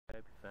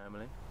Happy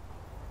family.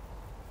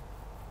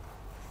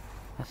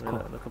 That's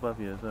cool. Look above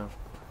you as well.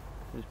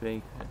 Just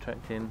be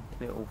attracting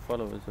little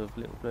followers of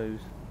little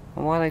blues.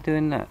 And why are they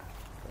doing that?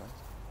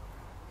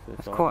 So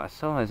That's quite a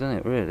size, isn't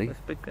it, really? It's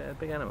a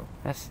big animal.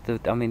 That's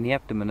I mean, the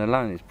abdomen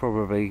alone is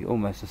probably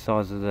almost the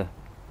size of the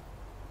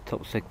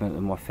top segment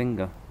of my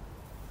finger.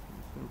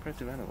 It's an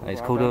impressive animal.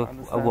 It's called a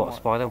what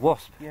spider?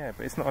 Wasp? Yeah,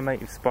 but it's not a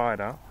native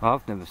spider.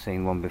 I've never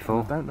seen one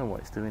before. I don't know what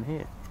it's doing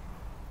here.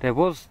 They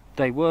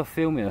were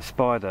filming a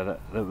spider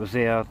that was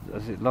there,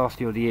 was it last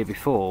year or the year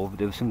before?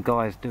 There were some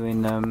guys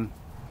doing some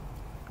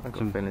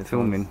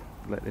filming.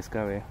 Let this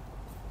go here.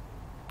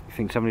 You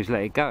think somebody's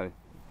let it go?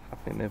 I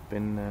think they've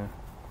been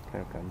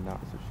they'll go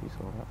nuts if she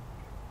saw that.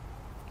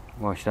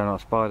 Why, she don't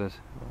like spiders?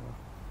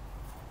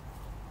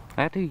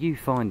 How do you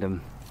find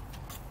them?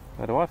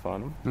 How do I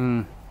find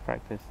them?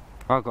 Practice.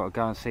 I've got to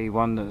go and see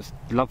one that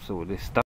loves all this stuff.